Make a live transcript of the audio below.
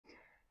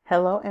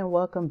Hello and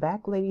welcome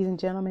back, ladies and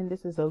gentlemen.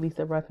 This is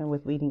Elisa Ruffin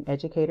with Leading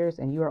Educators,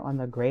 and you are on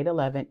the Grade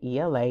 11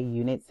 ELA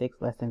Unit 6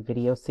 lesson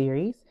video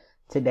series.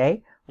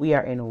 Today, we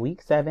are in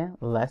Week 7,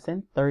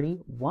 Lesson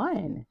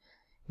 31.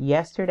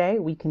 Yesterday,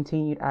 we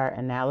continued our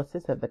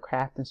analysis of the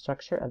craft and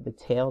structure of the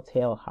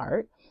Telltale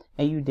Heart,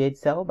 and you did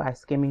so by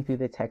skimming through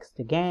the text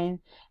again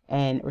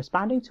and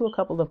responding to a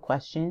couple of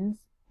questions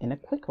in a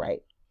quick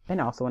write and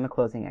also in a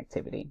closing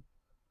activity.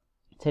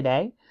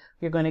 Today,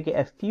 you're going to get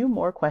a few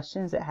more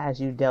questions that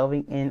has you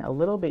delving in a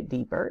little bit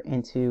deeper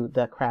into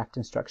the craft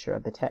and structure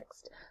of the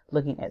text,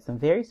 looking at some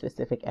very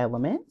specific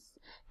elements.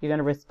 You're going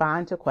to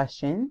respond to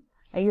questions,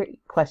 and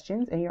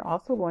you're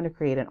also going to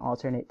create an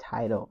alternate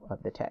title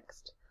of the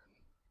text.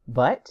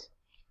 But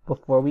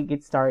before we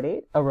get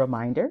started, a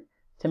reminder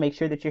to make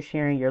sure that you're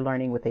sharing your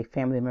learning with a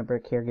family member,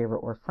 caregiver,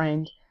 or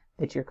friend,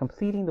 that you're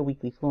completing the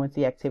weekly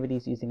fluency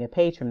activities using a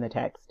page from the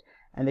text,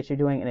 and that you're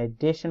doing an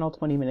additional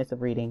 20 minutes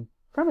of reading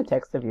from a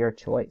text of your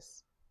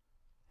choice.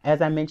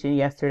 As I mentioned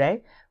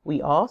yesterday,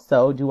 we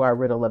also do our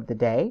riddle of the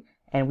day,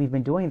 and we've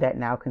been doing that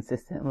now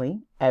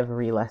consistently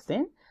every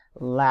lesson.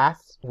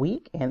 Last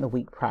week and the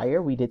week prior,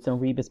 we did some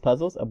rebus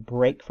puzzles, a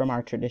break from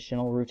our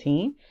traditional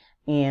routine,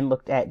 and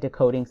looked at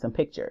decoding some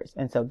pictures.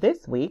 And so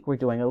this week, we're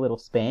doing a little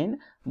spin,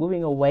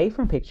 moving away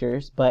from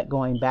pictures, but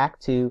going back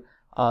to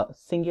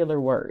singular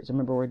words.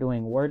 Remember, we're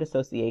doing word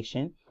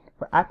association,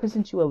 where I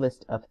present you a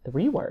list of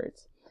 3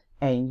 words,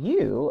 and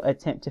you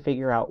attempt to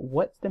figure out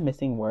what's the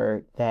missing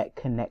word that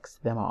connects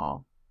them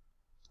all.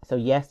 So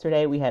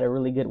yesterday we had a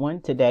really good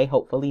one. Today,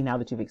 hopefully, now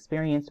that you've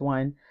experienced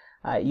one,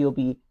 you'll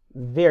be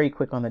very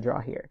quick on the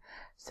draw here.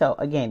 So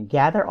again,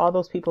 gather all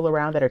those people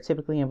around that are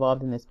typically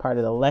involved in this part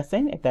of the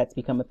lesson, if that's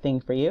become a thing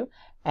for you.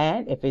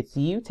 And if it's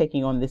you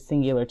taking on this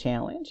singular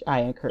challenge,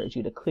 I encourage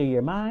you to clear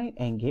your mind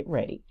and get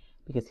ready,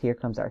 because here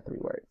comes our 3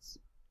 words.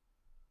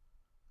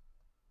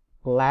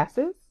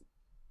 Glasses,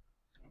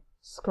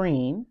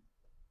 screen,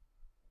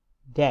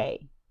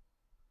 day.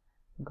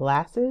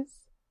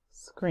 Glasses,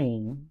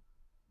 screen,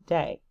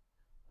 day.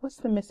 What's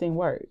the missing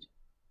word?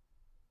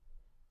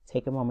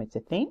 Take a moment to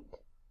think,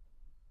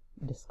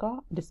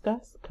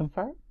 discuss,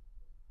 confer.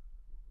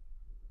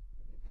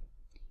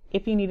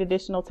 If you need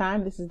additional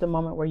time, this is the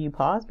moment where you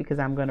pause, because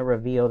I'm going to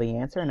reveal the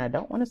answer and I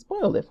don't want to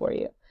spoil it for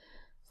you.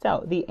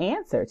 So the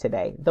answer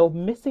today, the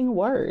missing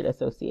word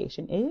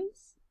association,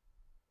 is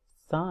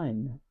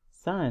sun.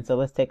 Sun. So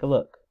let's take a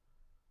look.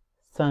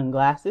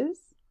 Sunglasses,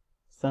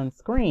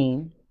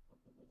 sunscreen,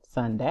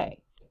 Sunday.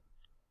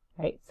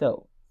 Right?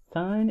 So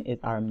sun is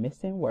our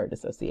missing word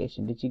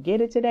association. Did you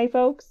get it today,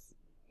 folks?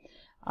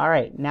 All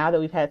right. Now that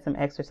we've had some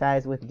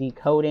exercise with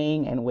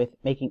decoding and with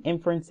making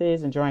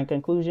inferences and drawing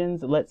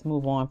conclusions, let's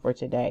move on for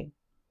today.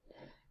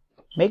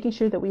 Making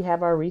sure that we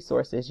have our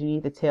resources. You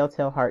need the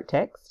Telltale Heart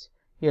text,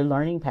 your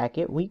learning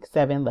packet, Week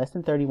 7,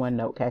 Lesson 31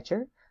 note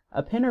catcher,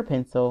 a pen or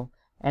pencil,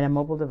 and a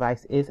mobile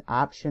device is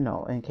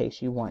optional in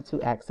case you want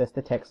to access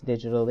the text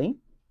digitally.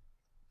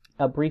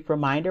 A brief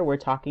reminder, we're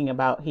talking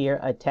about here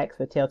a text,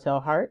 The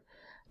Telltale Heart,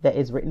 that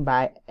is written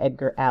by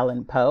Edgar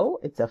Allan Poe.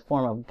 It's a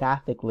form of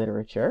Gothic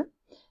literature,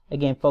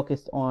 again,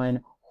 focused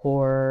on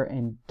horror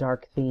and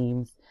dark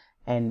themes,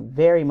 and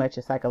very much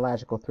a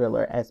psychological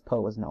thriller, as Poe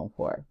was known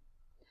for.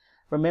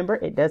 Remember,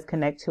 it does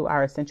connect to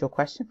our essential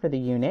question for the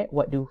unit: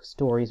 what do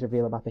stories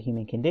reveal about the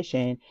human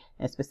condition?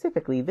 And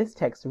specifically, this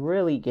text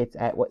really gets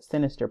at what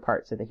sinister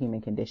parts of the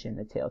human condition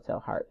the Telltale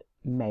Heart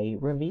may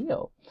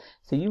reveal.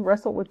 So you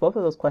wrestled with both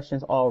of those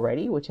questions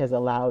already, which has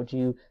allowed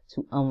you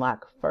to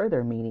unlock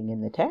further meaning in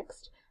the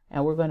text.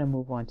 And we're going to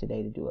move on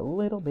today to do a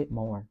little bit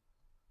more.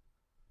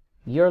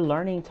 Your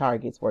learning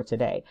targets for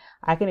today.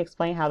 I can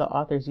explain how the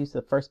author's use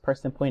of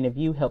first-person point of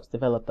view helps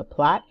develop the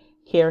plot,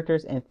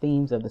 characters, and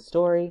themes of the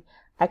story.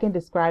 I can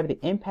describe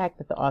the impact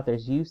that the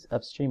author's use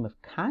of stream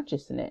of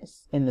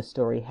consciousness in the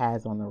story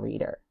has on the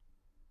reader.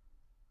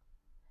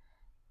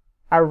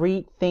 Our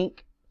read,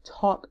 think,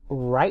 talk,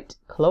 write,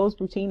 close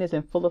routine is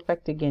in full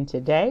effect again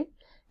today.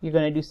 You're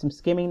going to do some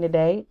skimming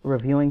today,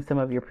 reviewing some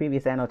of your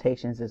previous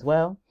annotations as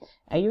well.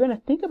 And you're going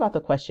to think about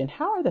the question,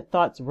 how are the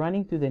thoughts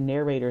running through the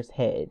narrator's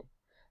head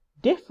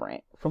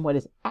different from what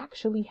is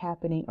actually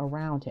happening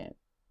around him?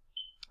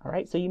 All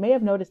right, so you may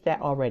have noticed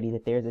that already,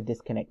 that there's a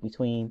disconnect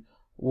between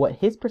what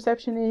his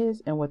perception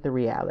is and what the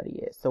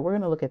reality is. So we're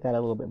going to look at that a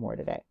little bit more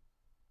today.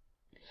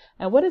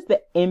 And what is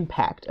the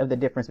impact of the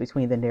difference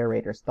between the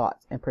narrator's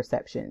thoughts and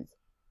perceptions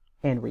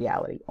and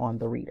reality on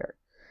the reader?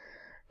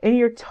 In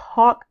your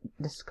talk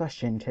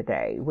discussion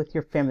today with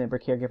your family member,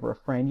 caregiver, or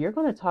friend, you're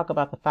going to talk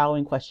about the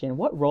following question: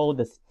 what role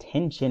does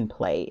tension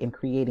play in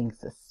creating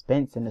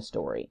suspense in the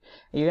story?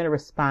 And you're going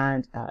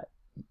to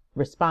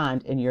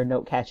respond in your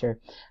note catcher.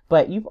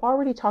 But you've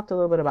already talked a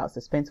little bit about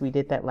suspense. We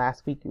did that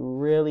last week. You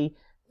really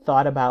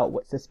thought about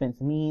what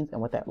suspense means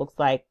and what that looks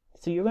like.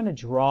 So you're going to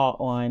draw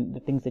on the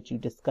things that you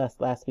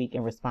discussed last week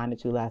and responded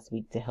to last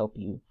week to help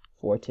you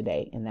for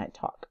today in that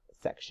talk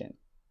section.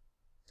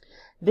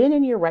 Then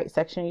in your write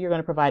section, you're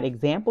going to provide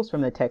examples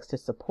from the text to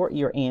support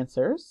your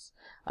answers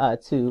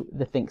to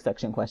the think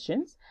section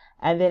questions.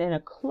 And then in a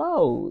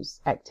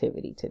closing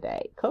activity,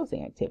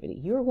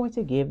 you are going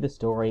to give the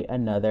story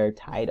another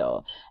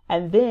title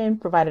and then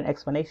provide an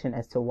explanation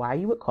as to why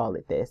you would call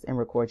it this and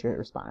record your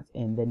response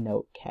in the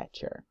note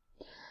catcher.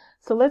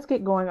 So let's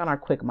get going on our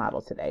quick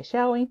model today,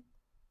 shall we?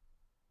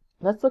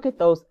 Let's look at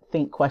those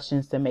think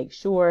questions to make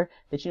sure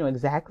that you know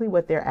exactly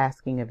what they're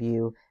asking of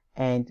you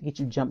and get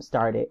you jump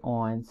started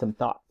on some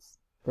thoughts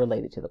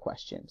related to the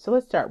question. So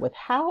let's start with,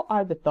 how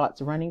are the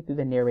thoughts running through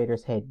the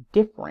narrator's head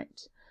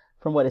different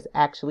from what is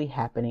actually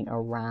happening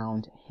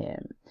around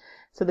him?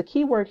 So the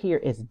key word here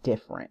is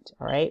different,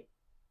 all right?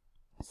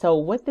 So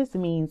what this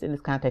means in this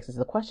context is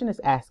the question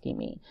is asking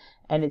me,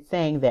 and it's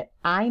saying that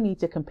I need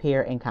to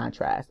compare and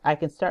contrast. I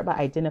can start by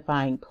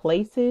identifying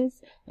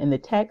places in the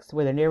text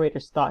where the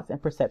narrator's thoughts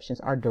and perceptions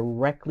are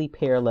directly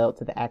parallel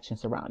to the action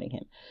surrounding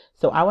him.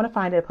 So I want to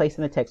find a place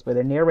in the text where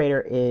the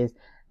narrator is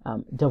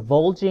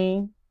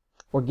divulging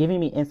or giving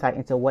me insight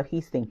into what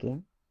he's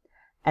thinking.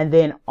 And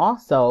then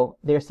also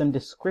there's some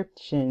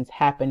descriptions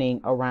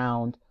happening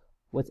around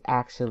what's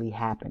actually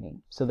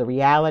happening. So the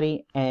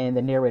reality and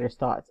the narrator's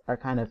thoughts are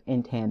kind of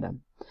in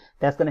tandem.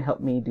 That's going to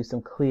help me do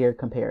some clear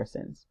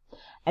comparisons.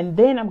 And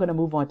then I'm going to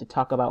move on to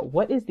talk about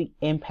what is the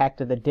impact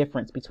of the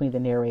difference between the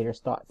narrator's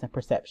thoughts and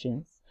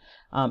perceptions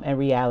and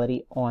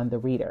reality on the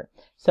reader.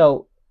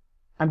 So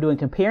I'm doing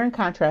compare and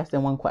contrast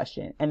in one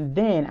question. And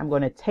then I'm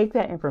going to take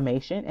that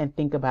information and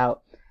think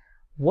about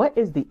what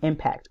is the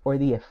impact or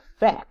the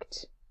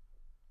effect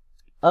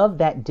of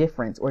that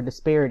difference or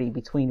disparity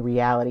between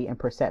reality and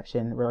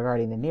perception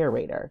regarding the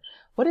narrator.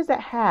 What does that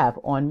have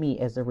on me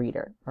as a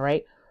reader? All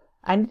right.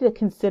 I need to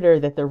consider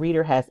that the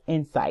reader has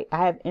insight.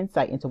 I have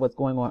insight into what's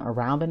going on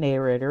around the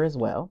narrator as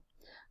well.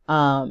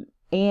 And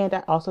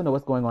I also know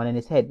what's going on in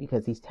his head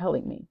because he's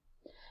telling me.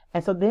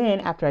 And so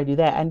then after I do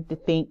that, I need to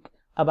think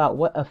about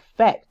what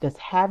effect does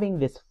having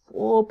this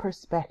full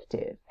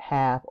perspective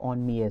have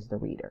on me as the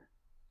reader,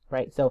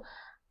 right? So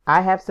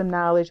I have some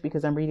knowledge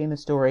because I'm reading the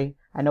story.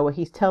 I know what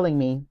he's telling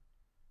me,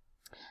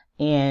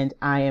 and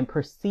I am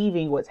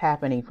perceiving what's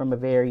happening from a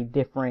very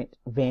different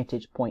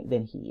vantage point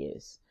than he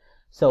is.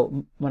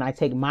 So when I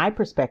take my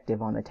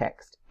perspective on the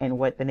text and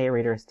what the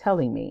narrator is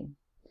telling me,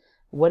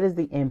 what is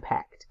the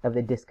impact of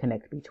the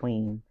disconnect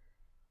between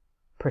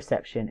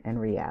perception and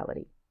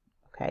reality?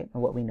 Okay,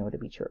 and what we know to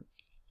be true.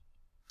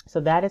 So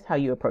that is how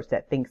you approach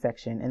that think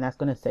section, and that's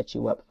going to set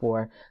you up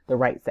for the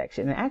write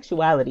section. In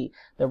actuality,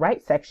 the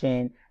write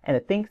section and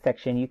the think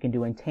section you can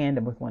do in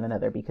tandem with one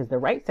another, because the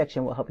write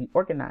section will help you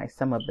organize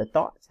some of the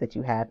thoughts that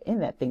you have in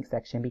that think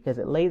section, because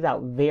it lays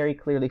out very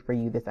clearly for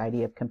you this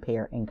idea of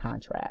compare and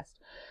contrast.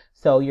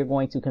 So you're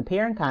going to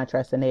compare and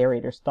contrast the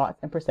narrator's thoughts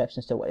and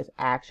perceptions to what is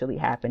actually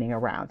happening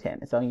around him.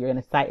 And so you're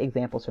going to cite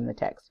examples from the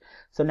text.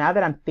 So now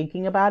that I'm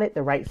thinking about it,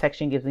 the write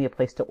section gives me a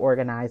place to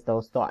organize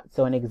those thoughts.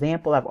 So an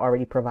example I've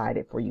already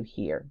provided for you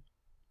here.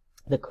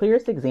 The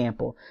clearest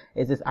example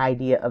is this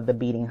idea of the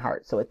beating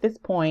heart. So at this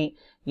point,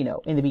 you know,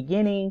 in the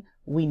beginning,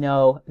 we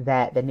know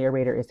that the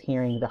narrator is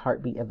hearing the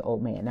heartbeat of the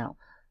old man. Now,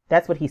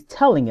 that's what he's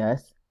telling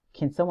us.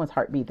 Can someone's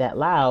heart beat that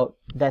loud?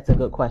 That's a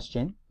good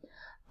question.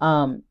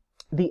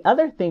 The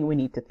other thing we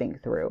need to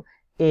think through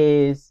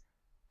is,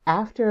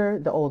 after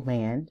the old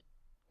man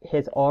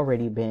has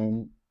already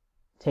been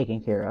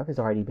taken care of, has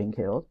already been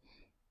killed,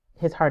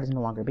 his heart is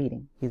no longer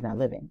beating. He's not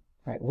living,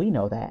 right? We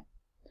know that.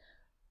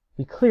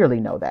 We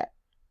clearly know that.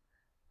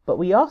 But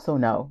we also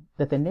know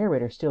that the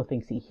narrator still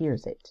thinks he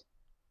hears it.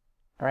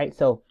 All right.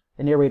 So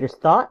the narrator's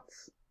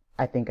thoughts,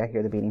 I think I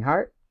hear the beating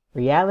heart.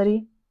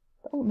 Reality,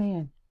 the old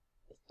man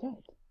is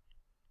dead.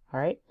 All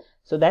right.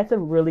 So that's a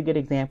really good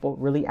example,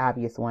 really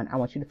obvious one. I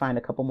want you to find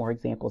a couple more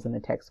examples in the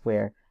text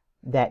where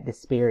that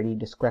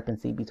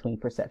discrepancy between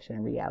perception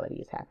and reality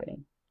is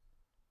happening.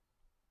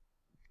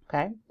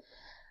 Okay.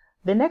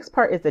 The next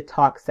part is the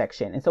talk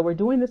section. And so we're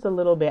doing this a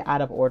little bit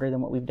out of order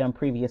than what we've done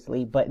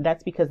previously, but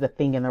that's because the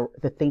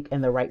think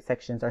and the write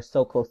sections are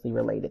so closely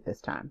related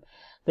this time.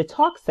 The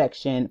talk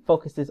section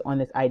focuses on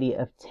this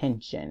idea of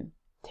tension.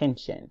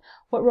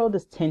 What role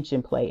does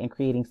tension play in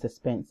creating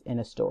suspense in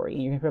a story?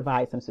 And you can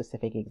provide some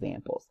specific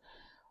examples.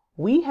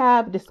 We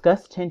have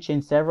discussed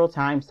tension several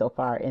times so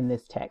far in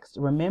this text.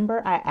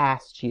 Remember, I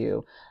asked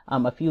you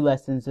a few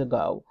lessons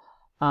ago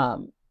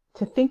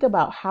to think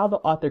about how the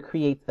author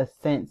creates a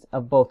sense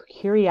of both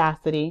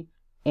curiosity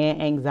and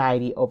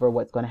anxiety over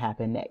what's going to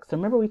happen next. So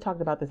remember, we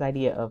talked about this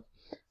idea of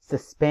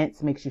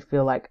suspense makes you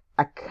feel like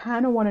I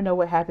kind of want to know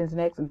what happens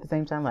next, and at the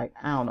same time, like,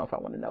 I don't know if I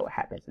want to know what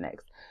happens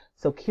next.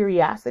 So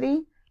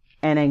curiosity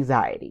and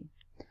anxiety.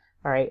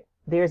 All right.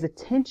 There's a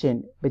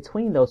tension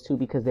between those two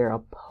because they're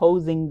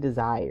opposing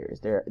desires.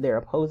 They're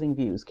opposing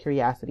views,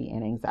 curiosity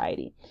and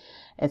anxiety.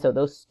 And so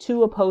those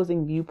two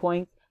opposing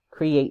viewpoints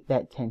create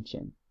that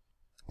tension.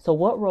 So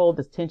what role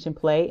does tension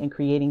play in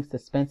creating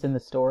suspense in the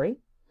story?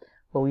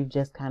 Well, we've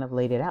just kind of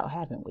laid it out,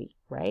 haven't we?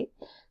 Right?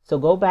 So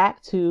go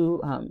back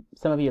to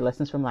some of your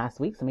lessons from last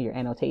week, some of your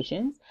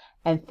annotations,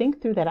 and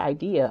think through that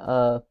idea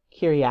of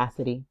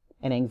curiosity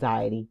and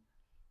anxiety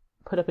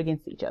put up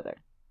against each other.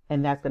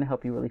 And that's going to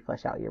help you really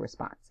flesh out your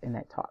response in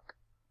that talk.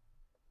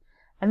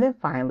 And then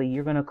finally,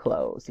 you're going to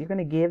close. You're going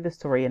to give the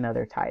story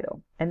another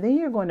title. And then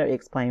you're going to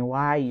explain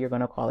why you're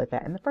going to call it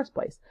that in the first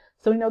place.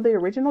 So we know the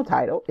original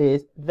title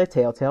is The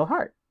Telltale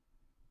Heart.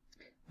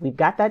 We've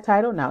got that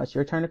title. Now it's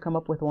your turn to come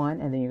up with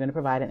one, and then you're going to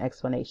provide an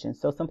explanation.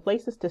 So some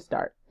places to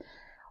start.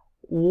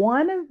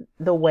 One of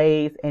the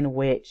ways in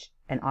which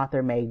an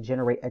author may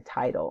generate a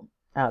title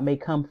may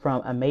come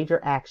from a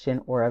major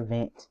action or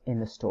event in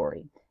the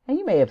story. And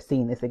you may have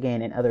seen this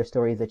again in other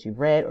stories that you've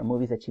read or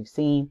movies that you've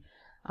seen.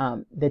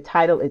 The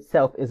title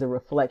itself is a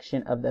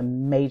reflection of the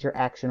major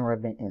action or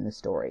event in the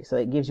story. So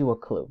it gives you a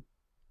clue.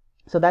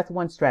 So that's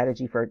one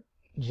strategy for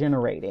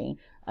generating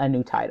a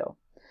new title.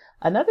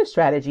 Another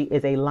strategy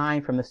is a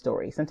line from the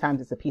story. Sometimes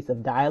it's a piece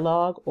of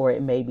dialogue, or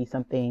it may be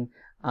something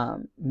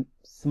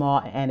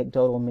small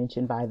anecdotal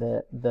mentioned by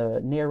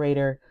the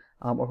narrator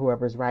or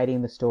whoever's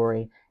writing the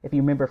story. If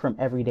you remember from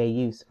Everyday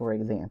Use, for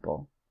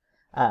example,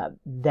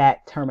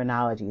 that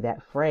terminology,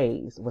 that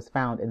phrase was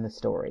found in the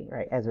story,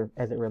 right, as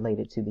it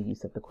related to the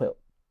use of the quilt.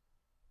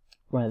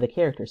 One of the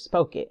characters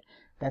spoke it.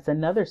 That's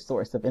another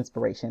source of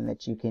inspiration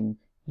that you can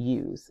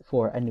use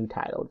for a new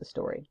title of the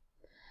story.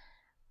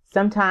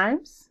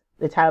 Sometimes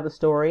the title of the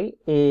story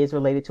is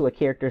related to a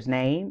character's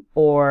name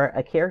or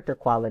a character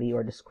quality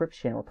or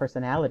description or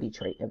personality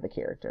trait of the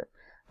character,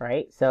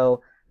 right?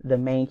 So the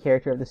main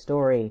character of the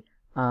story,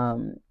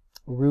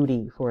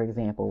 Rudy, for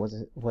example,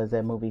 was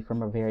a movie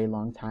from a very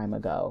long time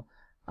ago.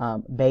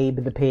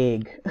 Babe the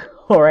Pig,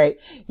 all right,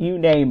 you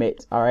name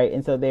it, all right.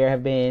 And so there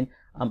have been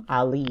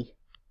Ali.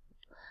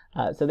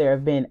 So there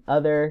have been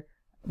other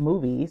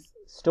movies,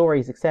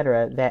 stories,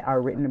 etc., that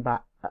are written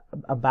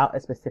about a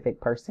specific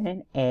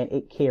person, and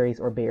it carries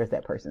or bears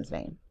that person's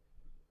name.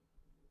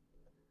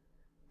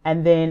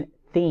 And then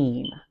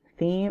theme.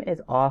 Theme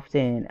is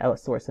often a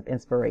source of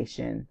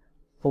inspiration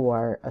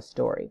for a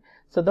story.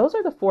 So those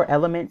are the 4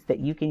 elements that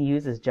you can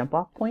use as jump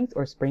off points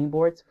or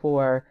springboards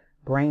for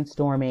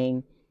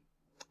brainstorming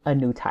a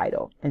new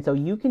title. And so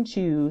you can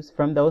choose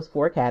from those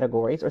 4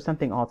 categories or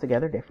something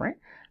altogether different,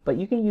 but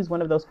you can use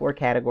one of those 4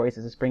 categories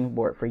as a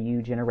springboard for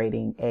you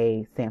generating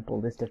a sample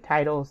list of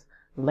titles,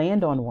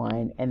 land on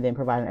one, and then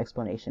provide an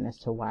explanation as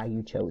to why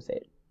you chose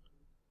it.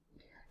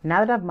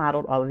 Now that I've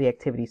modeled all of the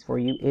activities for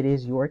you, it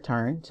is your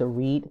turn to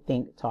read,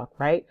 think, talk,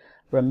 write.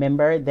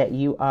 Remember that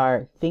you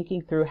are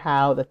thinking through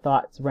how the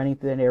thoughts running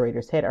through the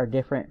narrator's head are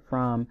different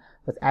from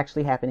what's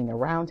actually happening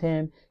around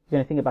him. You're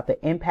going to think about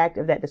the impact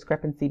of that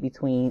discrepancy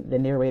between the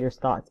narrator's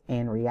thoughts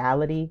and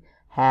reality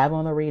have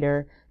on the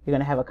reader. You're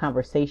going to have a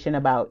conversation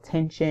about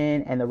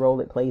tension and the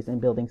role it plays in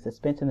building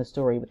suspense in the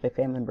story with a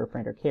family member,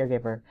 friend, or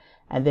caregiver.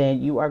 And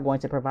then you are going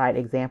to provide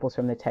examples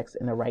from the text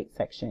in the write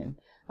section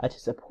to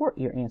support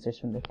your answers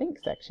from the think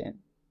section.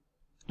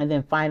 And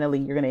then finally,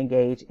 you're going to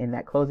engage in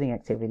that closing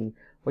activity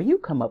where you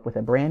come up with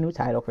a brand new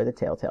title for The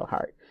Telltale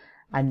Heart.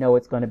 I know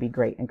it's going to be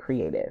great and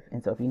creative.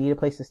 And so if you need a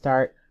place to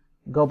start,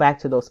 go back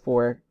to those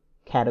 4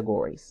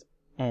 categories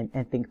and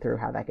think through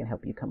how that can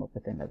help you come up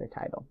with another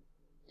title.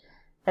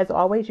 As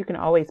always, you can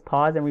always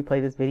pause and replay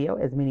this video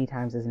as many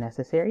times as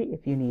necessary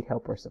if you need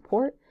help or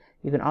support.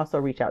 You can also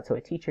reach out to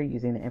a teacher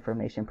using the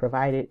information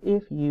provided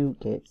if you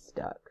get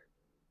stuck.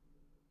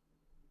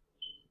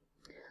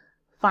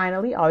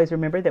 Finally, always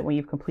remember that when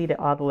you've completed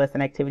all the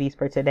lesson activities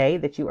for today,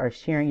 that you are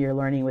sharing your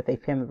learning with a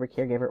family member,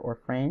 caregiver, or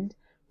friend,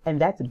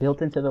 and that's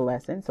built into the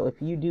lesson. So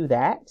if you do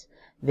that,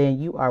 then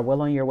you are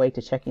well on your way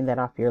to checking that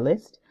off your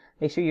list.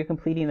 Make sure you're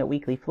completing the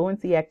weekly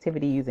fluency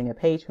activity using a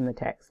page from the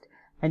text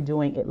and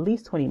doing at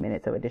least 20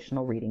 minutes of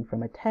additional reading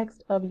from a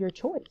text of your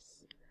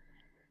choice.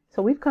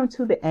 So we've come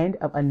to the end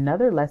of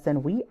another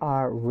lesson. We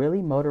are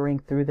really motoring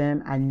through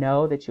them. I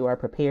know that you are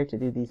prepared to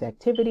do these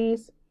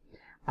activities.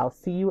 I'll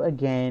see you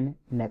again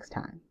next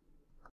time.